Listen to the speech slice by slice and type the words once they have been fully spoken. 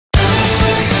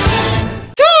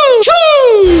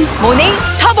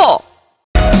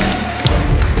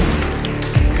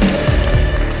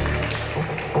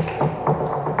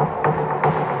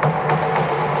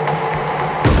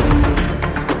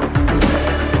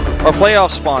our playoff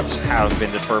spots have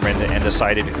been determined and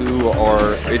decided who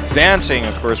are advancing.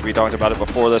 Of course, we talked about it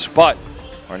before this, but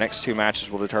our next two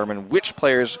matches will determine which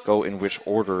players go in which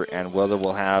order and whether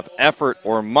we'll have effort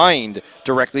or mind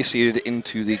directly seeded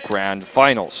into the grand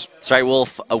finals. That's right,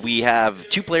 Wolf. We have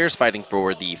two players fighting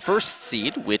for the first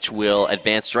seed, which will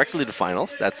advance directly to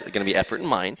finals. That's going to be effort and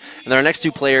mind. And then our next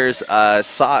two players,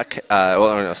 Sock,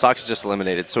 Sock is just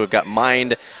eliminated. So we've got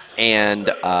Mind and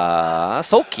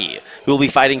Soulkey, who will be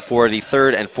fighting for the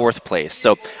third and fourth place.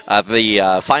 So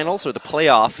the finals, or the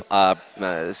playoff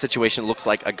situation, looks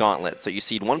like a gauntlet. So you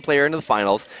seed one player into the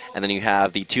finals, and then you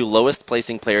have the two lowest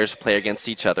placing players play against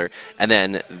each other. And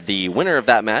then the winner of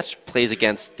that match plays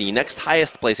against the next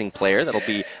highest placing player. That'll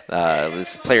be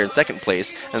this player in second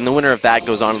place. And the winner of that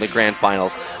goes on to the grand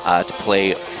finals to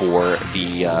play for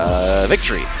the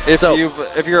victory.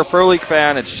 If you're a Pro League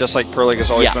fan, it's just like Pro League has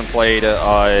always been played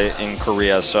in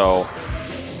Korea. So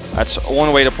that's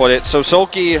one way to put it. So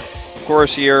Soulkey, of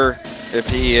course, here, if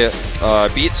he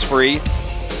beats Free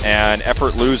and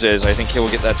Effort loses, I think he will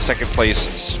get that second place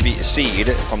seed,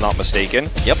 if I'm not mistaken.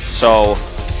 Yep. So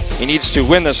he needs to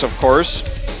win this, of course.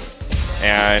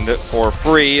 And for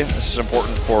Free, this is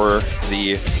important for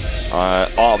the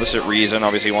opposite reason.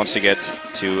 Obviously, he wants to get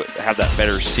to have that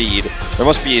better seed. There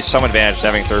must be some advantage to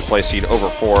having third place seed over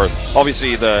fourth.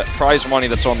 Obviously, the prize money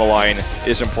that's on the line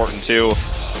is important too.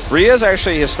 Free has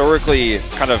actually historically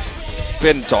kind of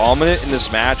been dominant in this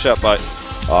matchup, but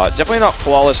definitely not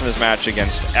flawless in his match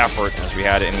against Effort, as we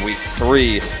had in week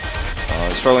 3.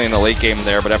 Struggling in the late game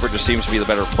there, but Effort just seems to be the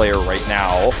better player right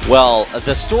now. Well,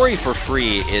 the story for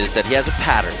Free is that he has a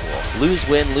pattern. Lose,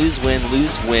 win, lose, win,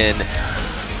 lose, win.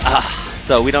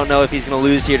 So we don't know if he's going to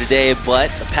lose here today, but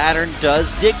the pattern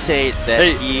does dictate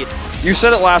that You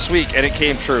said it last week, and it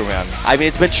came true, man. I mean,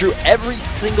 it's been true every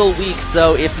single week,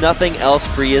 so if nothing else,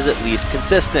 Free is at least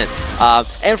consistent.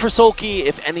 And for Soulkey,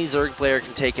 if any Zerg player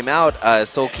can take him out,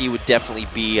 Soulkey would definitely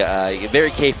be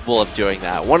very capable of doing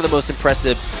that. One of the most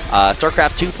impressive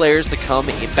StarCraft 2 players to come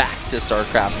back to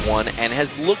StarCraft 1, and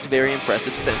has looked very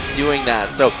impressive since doing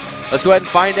that. So let's go ahead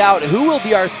and find out who will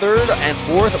be our third and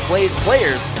fourth place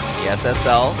players in the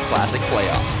SSL Classic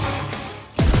Playoffs.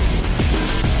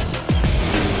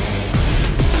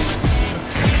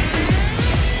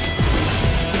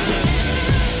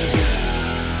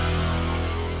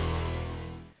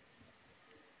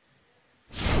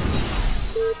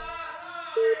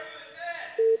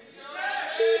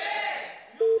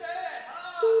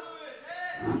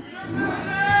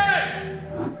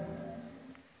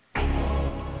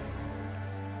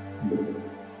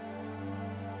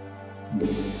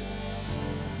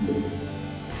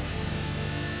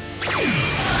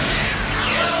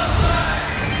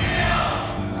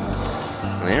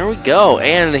 There we go,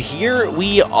 and here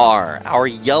we are, our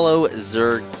yellow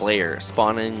Zerg player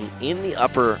spawning in the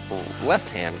upper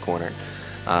left-hand corner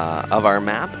of our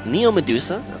map. Neo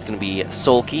Medusa, that's going to be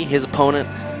Soulkey. His opponent,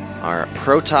 our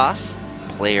Protoss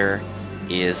player,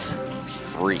 is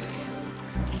Free.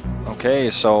 Okay,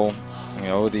 so, you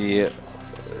know, the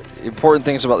important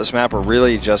things about this map are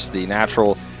really just the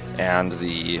natural and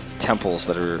the temples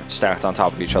that are stacked on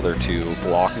top of each other to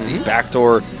block the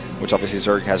backdoor, which obviously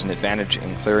Zerg has an advantage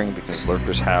in clearing because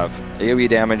Lurkers have AoE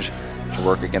damage to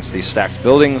work against these stacked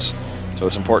buildings. So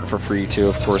it's important for Free to,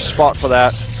 of course, spot for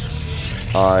that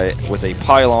with a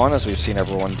pylon, as we've seen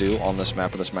everyone do on this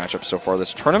map in this matchup so far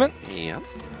this tournament. Yep.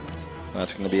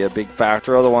 That's going to be a big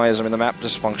factor. Otherwise, I mean, the map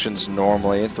just functions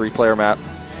normally. A 3-player map.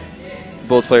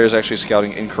 Both players actually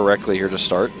scouting incorrectly here to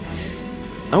start.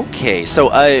 Okay, so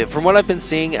from what I've been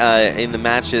seeing in the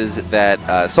matches that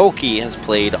Soulkey has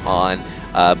played on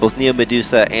both Neo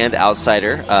Medusa and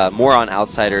Outsider, more on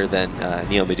Outsider than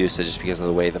Neo Medusa just because of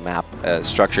the way the map is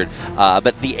structured.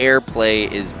 But the air play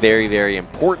is very, very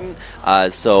important.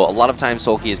 So a lot of times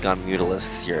Soulkey has gone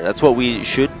Mutalisks here. That's what we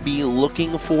should be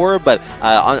looking for. But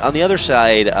on the other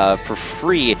side, for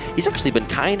Free, he's actually been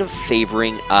kind of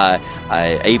favoring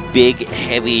a big,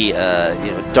 heavy,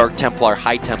 Dark Templar,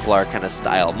 High Templar kind of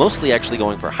style. Mostly actually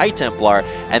going for High Templar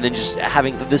and then just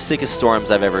having the sickest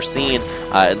storms I've ever seen.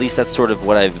 At least that's sort of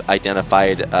what I've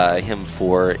identified him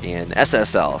for in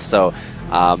SSL. So,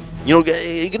 you're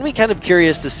going to be kind of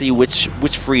curious to see which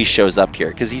Free shows up here,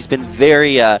 because he's been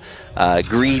very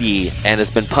greedy and has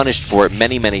been punished for it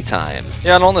many, many times.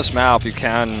 Yeah, and on this map, you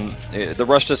can, the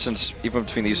rush distance, even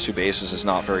between these two bases, is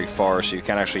not very far, so you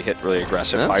can actually hit really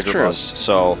aggressive Hydra busts.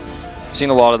 So, seen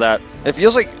a lot of that. It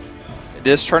feels like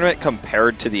this tournament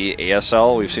compared to the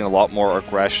ASL, we've seen a lot more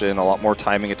aggression, a lot more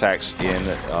timing attacks in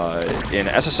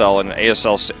SSL, and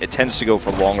ASL it tends to go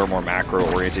for longer, more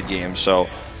macro-oriented games. So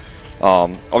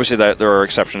Obviously, there are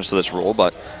exceptions to this rule,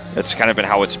 but it's kind of been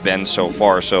how it's been so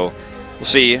far. So we'll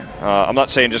see. I'm not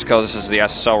saying just because this is the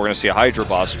SSL we're going to see a Hydra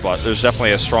bust, but there's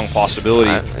definitely a strong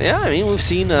possibility. Yeah, I mean, we've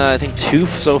seen, I think, 3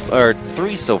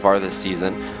 so far this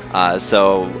season.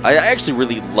 So I actually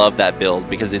really love that build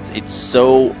because it's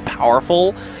so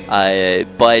powerful,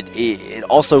 but it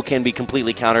also can be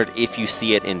completely countered if you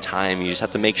see it in time. You just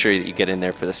have to make sure that you get in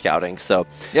there for the scouting. So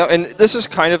yeah, and this is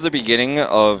kind of the beginning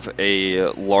of a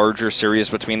larger series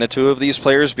between the two of these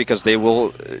players because they're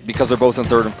both in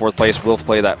 3rd and 4th place, will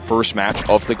play that first match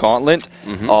of the Gauntlet,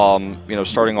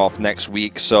 starting off next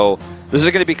week. So this is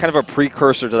going to be kind of a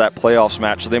precursor to that playoffs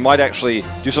match. So they might actually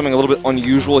do something a little bit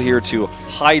unusual here to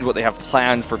hide what they have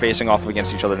planned for facing off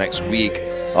against each other next week.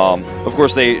 Of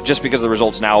course, they, just because of the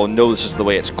results now, know this is the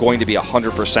way it's going to be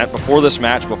 100%. Before this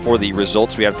match, before the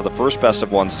results we had for the first best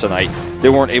of ones tonight, they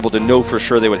weren't able to know for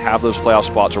sure they would have those playoff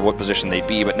spots or what position they'd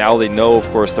be. But now they know, of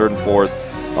course, 3rd and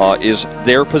 4th is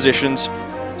their positions.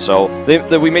 So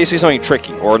we may see something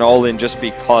tricky or an all-in just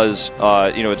because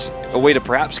it's a way to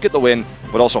perhaps get the win,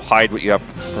 but also hide what you have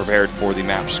prepared for the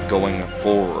maps going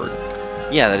forward.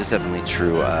 Yeah, that is definitely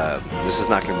true. This is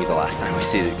not going to be the last time we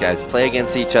see the guys play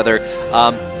against each other.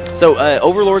 So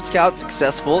Overlord Scout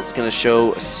successful. It's going to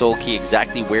show Soulkey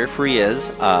exactly where Free is.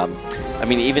 I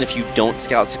mean, even if you don't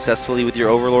scout successfully with your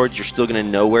Overlords, you're still going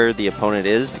to know where the opponent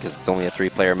is because it's only a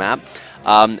 3-player map.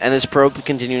 And this probe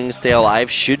continuing to stay alive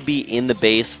should be in the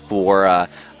base for a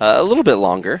little bit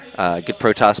longer. Good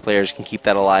Protoss players can keep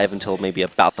that alive until maybe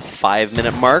about the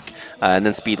 5-minute mark, and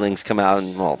then Speedlings come out,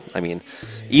 and, well, I mean,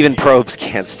 even probes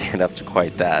can't stand up to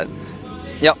quite that.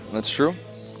 Yep, that's true.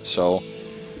 So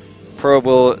probe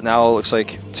will now, looks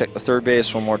like, check the 3rd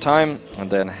base one more time,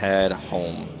 and then head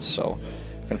home. So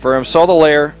confirm, saw the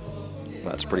lair.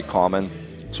 That's pretty common.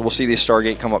 So we'll see the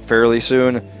Stargate come up fairly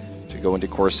soon to go into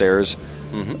Corsairs.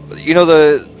 You know,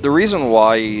 the reason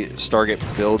why Stargate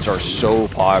builds are so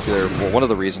popular, well, one of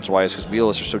the reasons why is because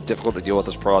Mutalists are so difficult to deal with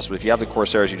as pros, but if you have the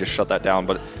Corsairs, you just shut that down.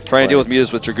 But trying to deal with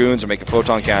Mutalists with Dragoons and make a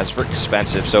Photon Cannon is very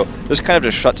expensive, so this kind of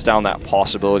just shuts down that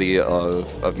possibility of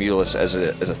Mutalists as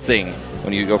a thing.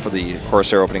 When you go for the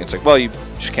Corsair opening, it's like, well, you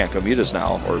just can't go Mutas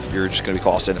now, or you're just going to be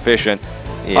cost inefficient.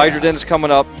 Yeah. Hydrogen's coming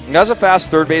up. He has a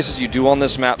fast 3rd base as you do on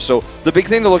this map, so the big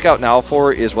thing to look out now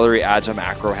for is whether he adds a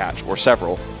macro hatch or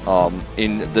several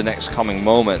in the next coming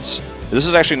moments. This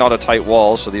is actually not a tight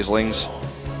wall, so these Lings,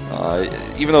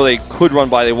 even though they could run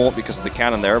by, they won't because of the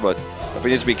cannon there, but if he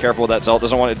needs to be careful with that Zealot,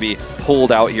 doesn't want it to be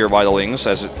pulled out here by the Lings,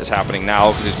 as is happening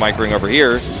now, because he's microing over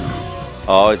here.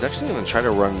 Oh, he's actually going to try to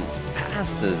run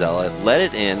past the Zealot, let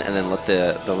it in, and then let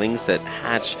the Lings that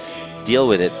hatch deal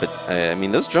with it. But I mean,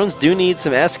 those drones do need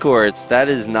some escorts. That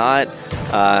is not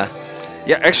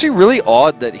yeah, actually really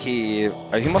odd that he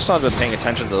must not have been paying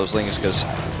attention to those Lings, because he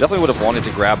definitely would have wanted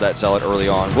to grab that Zealot early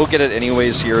on. We'll get it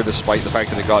anyways here, despite the fact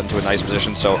that it got into a nice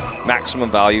position, so maximum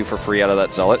value for Free out of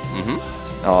that Zealot.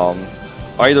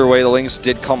 Either way, the Lings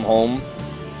did come home,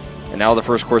 and now the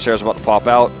first Corsair is about to pop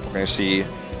out. We're going to see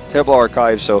Table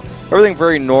Archive, so everything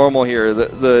very normal here.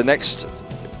 The next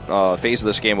phase of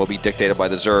this game will be dictated by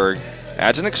the Zerg.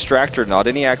 Adds an extractor, not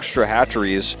any extra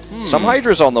hatcheries. Some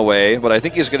Hydras on the way, but I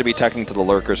think he's going to be teching to the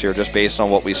Lurkers here just based on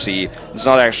what we see. It's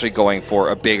not actually going for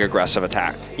a big aggressive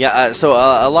attack. Yeah, so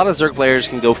a lot of Zerg players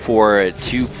can go for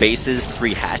 2 bases,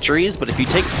 3 hatcheries, but if you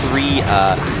take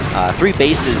 3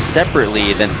 bases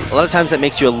separately, then a lot of times that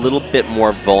makes you a little bit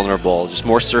more vulnerable, just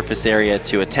more surface area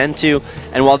to attend to.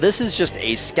 And while this is just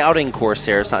a scouting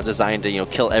Corsair, it's not designed to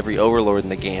kill every Overlord in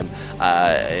the game,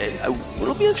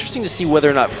 it'll be interesting to see whether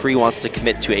or not Free wants to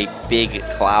commit to a big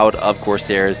cloud of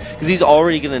Corsairs, because he's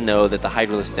already going to know that the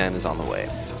Hydralisk Den is on the way.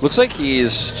 Looks like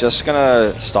he's just going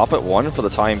to stop at 1 for the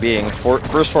time being.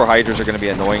 First 4 Hydras are going to be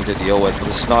annoying to deal with, but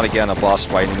this is not, again, a bust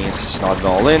by any means. It's not an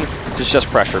all-in. It's just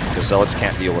pressure, because Zealots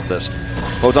can't deal with this.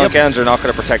 Photon Cannons are not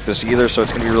going to protect this either, so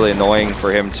it's going to be really annoying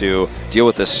for him to deal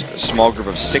with this small group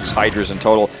of 6 Hydras in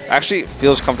total. Actually,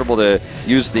 feels comfortable to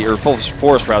use the, or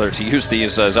forced rather, to use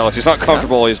these Zealots. He's not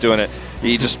comfortable while he's doing it.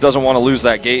 He just doesn't want to lose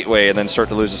that gateway and then start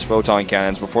to lose his Photon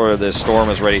Cannons before the Storm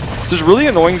is ready. This is really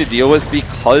annoying to deal with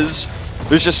because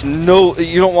there's just no,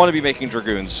 you don't want to be making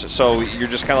Dragoons. So you're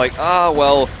just kind of like,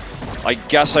 well, I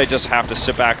guess I just have to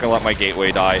sit back and let my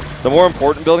gateway die. The more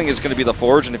important building is going to be the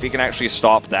Forge, and if he can actually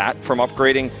stop that from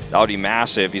upgrading, that would be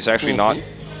massive. He's actually not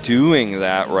doing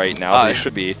that right now, but he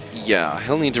should be. Yeah,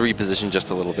 he'll need to reposition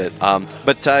just a little bit.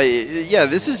 Yeah,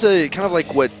 this is kind of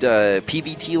like what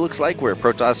PVT looks like, where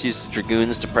Protoss uses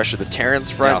Dragoons to pressure the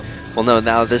Terrans front. Yeah. Well, no,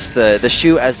 now the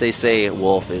shoe, as they say,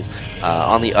 Wolf, is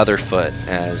on the other foot,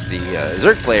 as the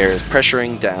Zerg player is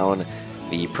pressuring down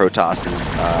the Protoss's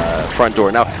front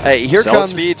door. Now, here Zealot comes...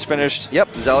 speed's finished.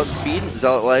 Yep, Zealot speed,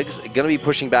 Zealot legs, going to be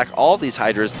pushing back all these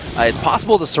Hydras. It's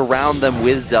possible to surround them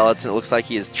with Zealots, and it looks like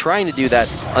he is trying to do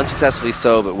that, unsuccessfully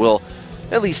so, but will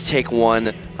at least take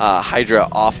one Hydra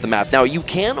off the map. Now, you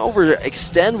can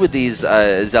overextend with these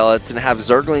Zealots and have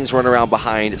Zerglings run around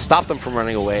behind, stop them from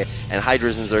running away, and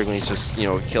Hydras and Zerglings just,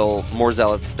 kill more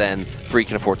Zealots than Free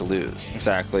can afford to lose.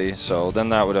 Exactly. So then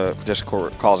that would just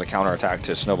cause a counterattack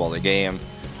to snowball the game.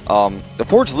 The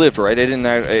Forge lived, right? It didn't.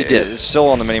 It did. It's still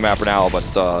on the minimap now,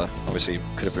 but obviously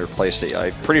could have replaced it.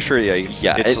 I'm pretty sure.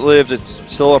 Yeah, it's lived. It's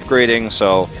still upgrading.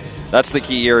 So that's the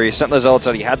key here. He sent the Zealots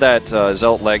out. He had that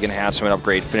Zealot leg enhancement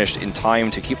upgrade finished in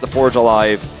time to keep the Forge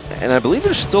alive. And I believe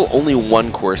there's still only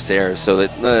one Corsair, so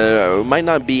that might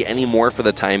not be any more for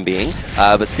the time being.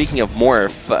 But speaking of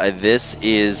Morph, this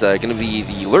is going to be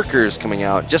the Lurkers coming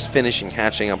out, just finishing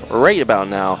hatching up right about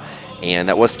now. And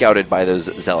that was scouted by those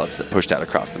Zealots that pushed out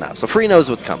across the map. So Free knows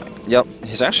what's coming. Yep.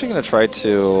 He's actually going to try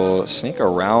to sneak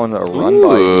around a run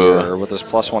by here with his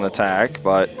 +1 attack,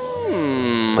 but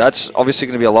that's obviously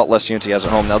going to be a lot less units he has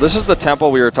at home. Now, this is the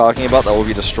temple we were talking about that will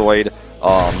be destroyed.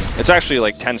 It's actually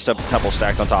like 10 temples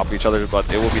stacked on top of each other, but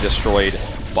it will be destroyed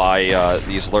by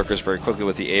these Lurkers very quickly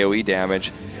with the AoE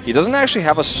damage. He doesn't actually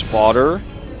have a spotter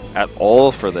at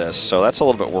all for this, so that's a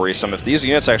little bit worrisome. If these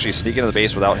units actually sneak into the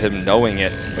base without him knowing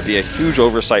it, it would be a huge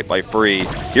oversight by Free.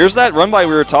 Here's that run-by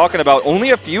we were talking about.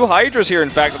 Only a few Hydras here, in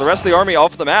fact, the rest of the army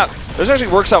off the map. This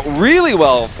actually works out really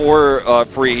well for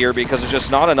Free here because it's just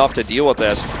not enough to deal with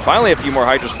this. Finally, a few more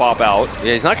Hydras pop out.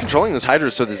 Yeah, he's not controlling those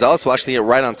Hydras, so the Zealots will actually get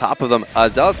right on top of them.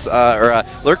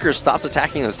 Lurkers stopped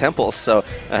attacking those temples, so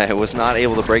it was not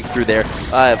able to break through there.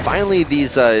 Finally,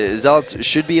 these Zealots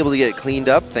should be able to get it cleaned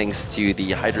up thanks to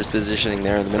the Hydras positioning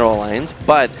there in the mineral lines,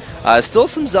 but still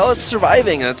some Zealots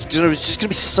surviving. That's just going to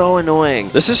be so annoying.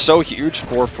 This is so huge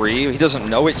for Free. He doesn't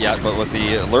know it yet, but with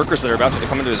the Lurkers that are about to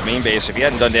come into his main base, if he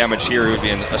hadn't done damage here, he would be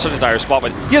in such a dire spot,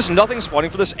 but he has nothing spawning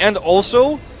for this, and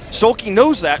also Soulkey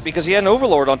knows that because he had an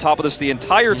Overlord on top of this the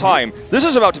entire time. This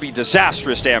is about to be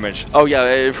disastrous damage. Oh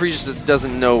yeah, Free just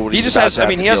doesn't know what he just has. I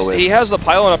mean, he has the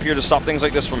pylon up here to stop things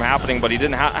like this from happening, but he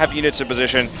didn't have units in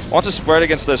position. Wants to spread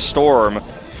against this storm.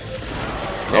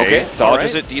 Okay,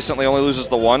 dodges it decently, only loses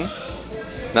the one.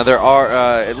 Now there are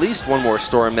at least one more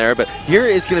storm there, but here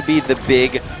is going to be the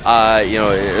big,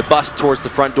 bust towards the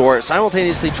front door,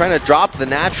 simultaneously trying to drop the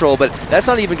natural, but that's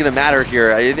not even going to matter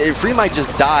here. Free might just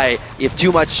die if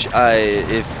too much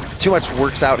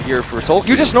works out here for Soulkey.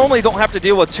 You just normally don't have to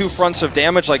deal with 2 fronts of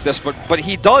damage like this, but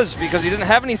he does because he didn't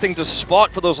have anything to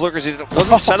spot for those Lurkers. He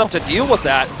wasn't set up to deal with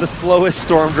that. The slowest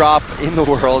storm drop in the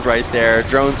world right there.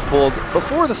 Drones pulled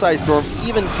before the side storm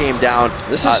even came down.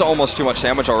 This is almost too much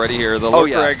damage already here. The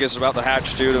Lurker egg is about to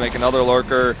hatch too to make another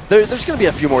Lurker. There's going to be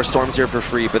a few more storms here for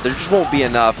Free, but there just won't be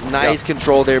enough. Nice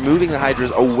control there, moving the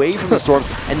Hydras away from the storms,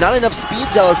 and not enough speed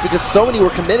Zealots because so many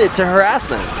were committed to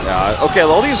harassment. Yeah, okay,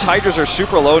 all these Hydras are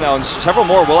super low now, and several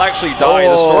more will actually die.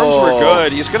 The storms were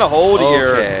good. He's going to hold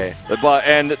here.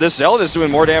 And this Zealot is doing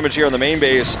more damage here on the main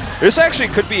base. This actually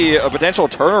could be a potential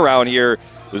turnaround here.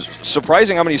 It was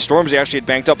surprising how many storms he actually had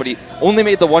banked up, but he only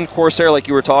made the one Corsair like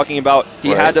you were talking about. He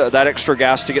had that extra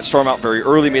gas to get Storm out very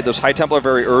early, made those High Templar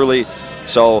very early.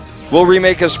 So we'll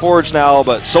remake his Forge now,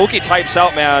 but Soulkey types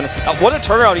out, man. What a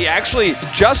turnaround. He actually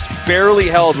just barely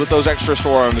held with those extra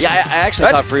storms. Yeah, I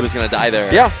actually thought Free was going to die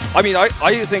there. Yeah, I mean,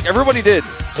 I think everybody did.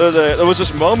 There was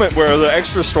this moment where the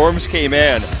extra storms came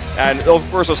in, and of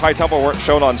course those High Templar weren't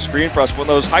shown on screen for us. When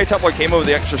those High Templar came over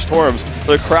the extra storms,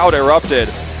 the crowd erupted,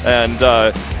 and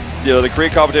the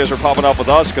Korean commentators were popping up with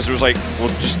us because it was like, well,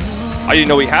 I didn't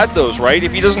know he had those, right?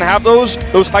 If he doesn't have those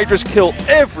Hydras kill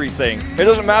everything. It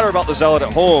doesn't matter about the Zealot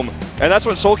at home. And that's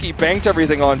what Soulkey banked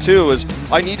everything on too, is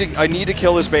I need to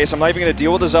kill this base. I'm not even going to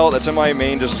deal with the Zealot that's in my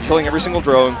main, just killing every single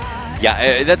drone. Yeah,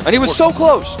 and he was so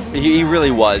close. He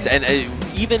really was. And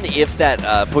even if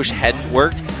that push hadn't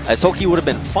worked, Soulkey would have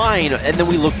been fine. And then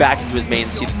we look back into his main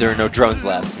and see that there are no drones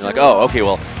left. You're like, oh, okay,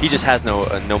 well, he just has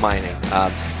no mining.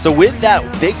 So with that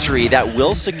victory, that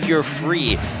will secure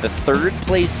Free the 3rd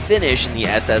place finish in the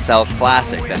SSL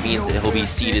Classic. That means that he'll be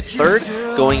seeded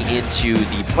 3rd going into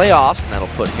the playoffs, and that'll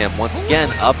put him once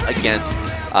again up against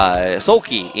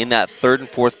Soulkey in that 3rd and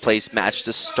 4th place match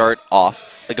to start off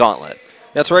the gauntlet.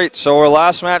 That's right. So our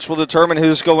last match will determine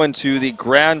who's going to the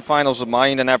grand finals of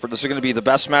Mind and Effort. This is going to be the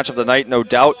best match of the night, no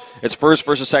doubt. It's first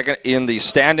versus second in the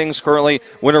standings currently.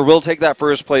 Winner will take that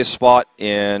 1st place spot,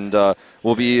 and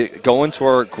we'll be going to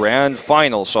our grand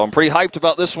final. So I'm pretty hyped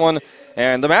about this one.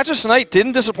 And the matches tonight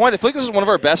didn't disappoint. I feel like this is one of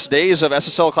our best days of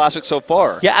SSL Classic so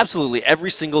far. Yeah, absolutely.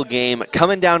 Every single game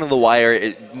coming down to the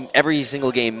wire. Every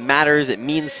single game matters. It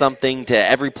means something to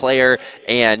every player.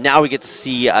 And now we get to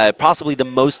see possibly the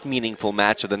most meaningful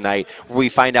match of the night, where we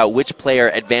find out which player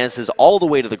advances all the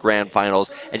way to the grand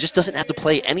finals and just doesn't have to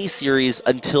play any series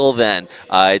until then.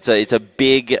 It's a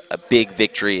big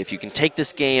victory. If you can take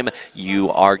this game,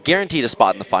 you are guaranteed a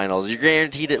spot in the finals. You're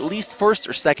guaranteed at least first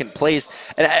or second place.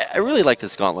 And I really like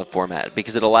this gauntlet format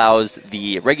because it allows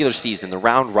the regular season, the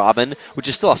round robin, which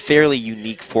is still a fairly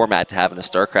unique format to have in a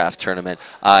StarCraft tournament.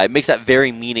 It makes that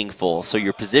very meaningful. So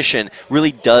your position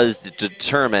really does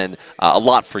determine a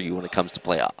lot for you when it comes to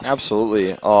playoffs.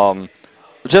 Absolutely.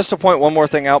 Just to point one more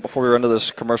thing out before we run to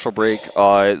this commercial break,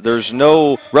 there's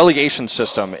no relegation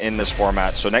system in this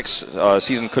format, so next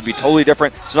season could be totally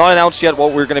different. It's not announced yet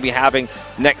what we're going to be having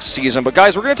next season. But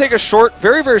guys, we're going to take a short,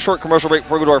 very, very short commercial break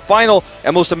before we go to our final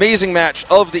and most amazing match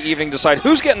of the evening, decide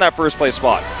who's getting that first place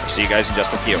spot. I'll see you guys in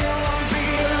just a few.